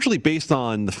 largely based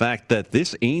on the fact that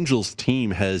this Angels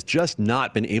team has just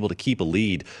not been able to keep a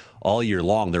lead all year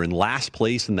long. They're in last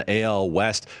place in the AL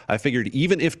West. I figured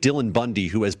even if Dylan Bundy,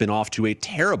 who has been off to a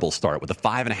terrible start with a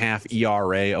 5.5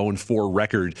 ERA, 0-4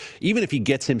 record, even if he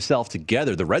gets himself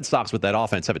together, the Red Sox with that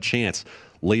offense have a chance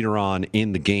later on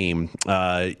in the game.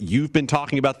 You've been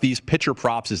talking about these pitcher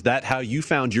props. Is that how you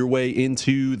found your way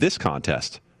into this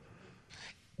contest?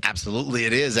 Absolutely,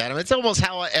 it is, Adam. It's almost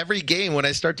how every game, when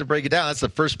I start to break it down, that's the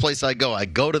first place I go. I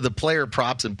go to the player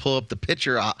props and pull up the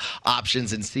pitcher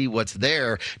options and see what's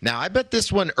there. Now, I bet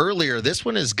this one earlier. This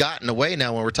one has gotten away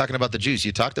now when we're talking about the juice.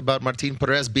 You talked about Martin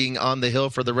Perez being on the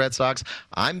hill for the Red Sox.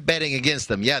 I'm betting against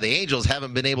them. Yeah, the Angels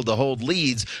haven't been able to hold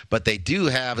leads, but they do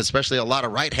have, especially a lot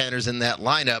of right-handers in that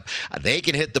lineup. They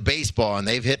can hit the baseball, and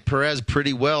they've hit Perez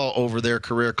pretty well over their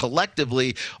career.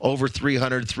 Collectively, over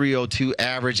 300, 302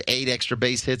 average, 8 extra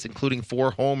base hits, including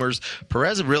 4 homers.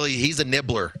 Perez he's a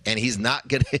nibbler, and he's not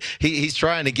gonna. He's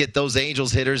trying to get those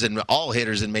Angels hitters and all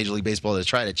hitters in Major League Baseball to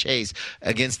try to chase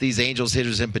against these Angels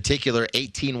hitters in particular.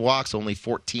 18 walks, only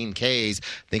 14 Ks.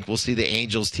 I think we'll see the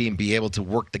Angels team be able to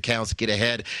work the counts, get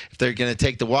ahead. If they're going to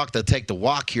take the walk, they'll take the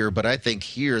walk here. But I think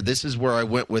here, this is where I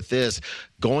went with this.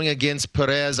 Going against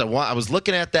Perez, I was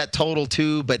looking at that total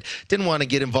too, but didn't want to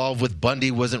get involved with Bundy.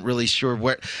 Wasn't really sure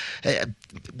where.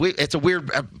 It's a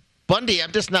weird. Bundy,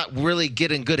 I'm just not really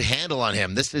getting good handle on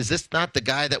him. Is this not the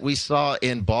guy that we saw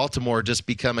in Baltimore just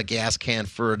become a gas can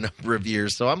for a number of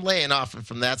years? So I'm laying off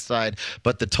from that side.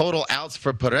 But the total outs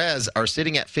for Perez are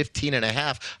sitting at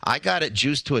 15.5. I got it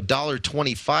juiced to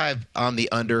 $1.25 on the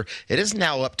under. It is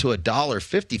now up to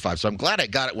 $1.55. So I'm glad I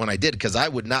got it when I did, because I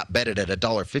would not bet it at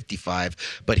 $1.55.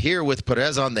 But here with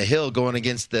Perez on the hill going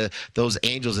against those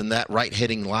Angels in that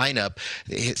right-hitting lineup,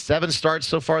 7 starts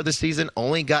so far this season,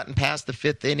 only gotten past the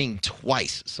 5th inning.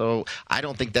 twice. So I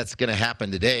don't think that's going to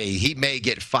happen today. He may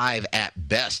get 5 at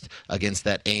best against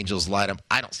that Angels lineup.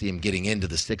 I don't see him getting into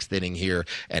the 6th inning here,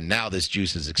 and now this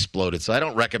juice has exploded. So I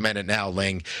don't recommend it now,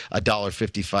 laying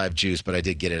 $1.55 juice, but I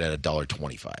did get it at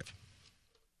 $1.25.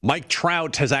 Mike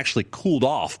Trout has actually cooled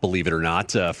off, believe it or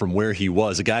not, from where he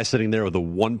was. A guy sitting there with a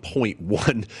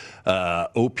 1.1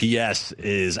 OPS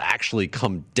is actually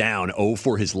come down 0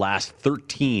 for his last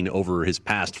 13 over his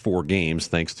past 4 games,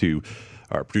 thanks to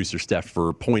our producer Steph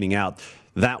for pointing out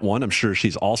that one. I'm sure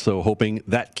she's also hoping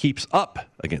that keeps up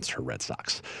against her Red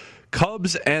Sox.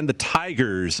 Cubs and the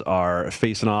Tigers are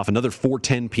facing off. Another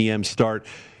 4:10 p.m. start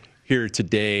here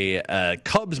today.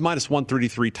 Cubs minus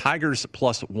 133, Tigers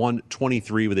plus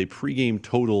 123 with a pregame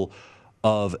total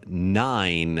of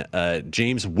 9.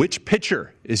 James, which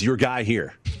pitcher is your guy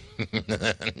here?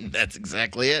 That's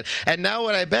exactly it. And now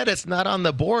when I bet it's not on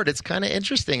the board, it's kind of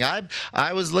interesting.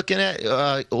 I was looking at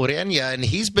Ureña, and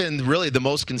he's been really the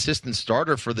most consistent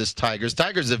starter for this Tigers.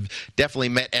 Tigers have definitely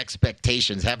met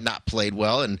expectations, have not played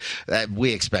well, and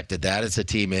we expected that. It's a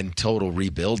team in total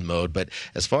rebuild mode. But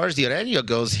as far as Ureña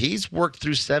goes, he's worked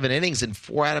through 7 innings in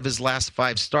 4 out of his last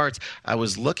 5 starts. I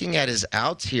was looking at his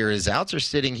outs here. His outs are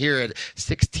sitting here at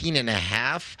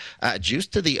 16.5, juice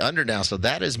to the under now, so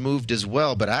that has moved as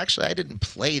well. But I didn't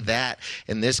play that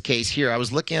in this case here. I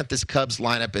was looking at this Cubs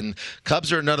lineup, and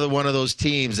Cubs are another one of those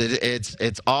teams.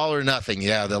 It's all or nothing.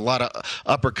 Yeah, a lot of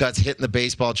uppercuts, hitting the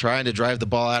baseball, trying to drive the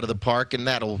ball out of the park, and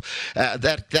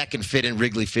that can fit in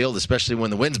Wrigley Field, especially when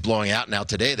the wind's blowing out. Now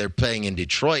today they're playing in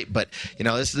Detroit, but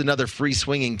this is another free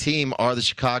swinging team. Are the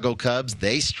Chicago Cubs?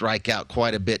 They strike out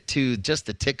quite a bit too, just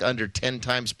a tick under 10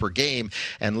 times per game.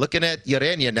 And looking at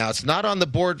Ureña now, it's not on the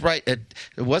board right. It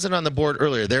wasn't on the board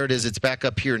earlier. There it is. It's back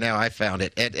up here now. I found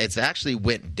it. It's actually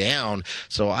went down.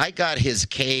 So I got his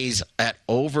Ks at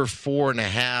over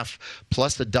 4.5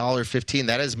 plus $1.15.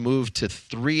 That has moved to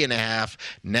 3.5.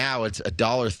 Now it's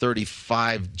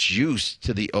 $1.35 juice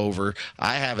to the over.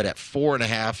 I have it at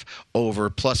 4.5 over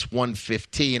plus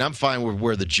 115. I'm fine with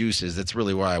where the juice is. That's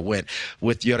really where I went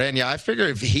with Ureña. I figure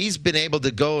if he's been able to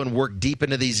go and work deep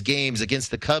into these games against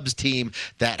the Cubs team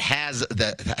that has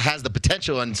the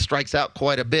potential and strikes out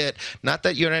quite a bit, not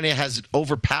that Ureña has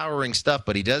overpowering stuff,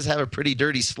 but he does have a pretty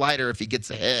dirty slider if he gets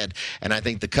ahead. And I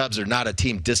think the Cubs are not a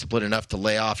team disciplined enough to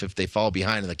lay off if they fall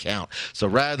behind in the count. So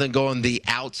rather than going the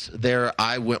outs there,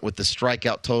 I went with the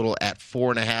strikeout total at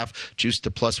 4.5, juice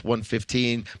to plus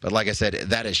 115. But like I said,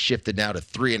 that has shifted now to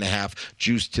 3.5,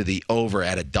 juice to the over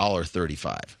at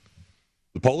 $1.35.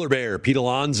 The Polar Bear, Pete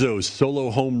Alonso's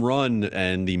solo home run,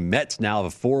 and the Mets now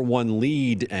have a 4-1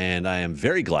 lead. And I am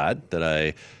very glad that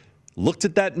I looked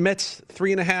at that Mets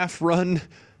 3.5 run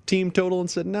team total and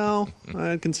said, no,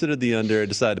 I considered the under. I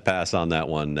decided to pass on that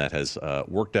one. That has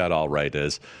worked out all right,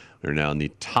 as they're now in the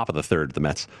top of the third. The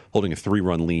Mets holding a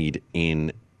 3-run lead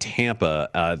in Tampa.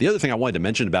 The other thing I wanted to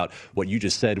mention about what you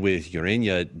just said with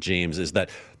Ureña, James, is that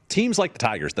teams like the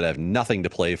Tigers that have nothing to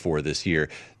play for this year,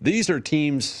 these are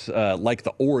teams like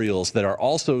the Orioles that are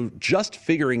also just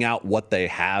figuring out what they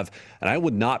have. And I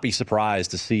would not be surprised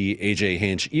to see A.J.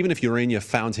 Hinch, even if Ureña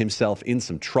found himself in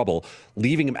some trouble,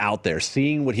 leaving him out there,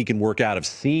 seeing what he can work out of,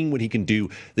 seeing what he can do.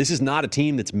 This is not a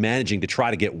team that's managing to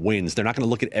try to get wins. They're not going to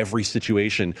look at every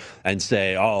situation and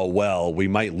say, oh, well, we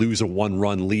might lose a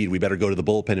 1-run lead. We better go to the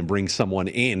bullpen and bring someone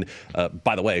in.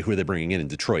 By the way, who are they bringing in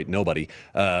Detroit? Nobody.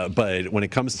 But when it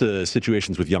comes to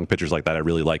situations with young pitchers like that, I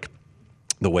really like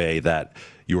the way that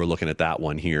you were looking at that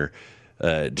one here.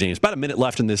 James, about a minute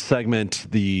left in this segment.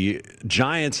 The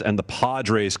Giants and the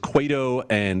Padres, Cueto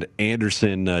and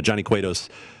Anderson. Johnny Cueto's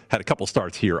had a couple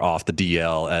starts here off the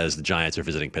DL as the Giants are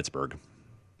visiting Pittsburgh.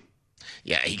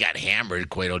 Yeah, he got hammered.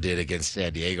 Cueto did against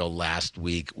San Diego last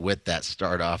week with that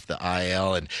start off the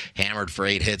IL, and hammered for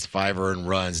 8 hits, 5 earned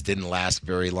runs. Didn't last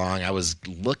very long. I was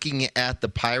looking at the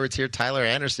Pirates here. Tyler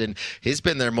Anderson, he's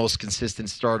been their most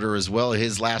consistent starter as well.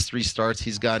 His last 3 starts,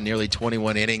 he's gone nearly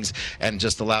 21 innings and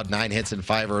just allowed 9 hits and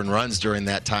 5 earned runs during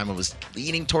that time. I was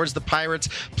leaning towards the Pirates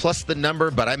plus the number,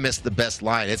 but I missed the best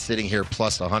line. It's sitting here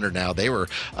plus 100 now. They were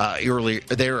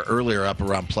earlier up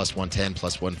around plus 110,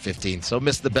 plus 115. So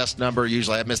missed the best number.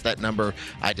 Usually I miss that number.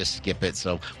 I just skip it.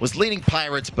 So was leaning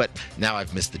Pirates, but now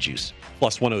I've missed the juice.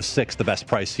 Plus 106, the best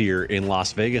price here in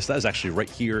Las Vegas. That is actually right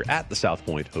here at the South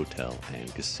Point Hotel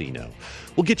and Casino.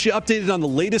 We'll get you updated on the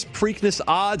latest Preakness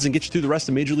odds and get you through the rest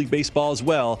of Major League Baseball as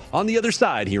well on the other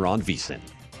side here on VSiN.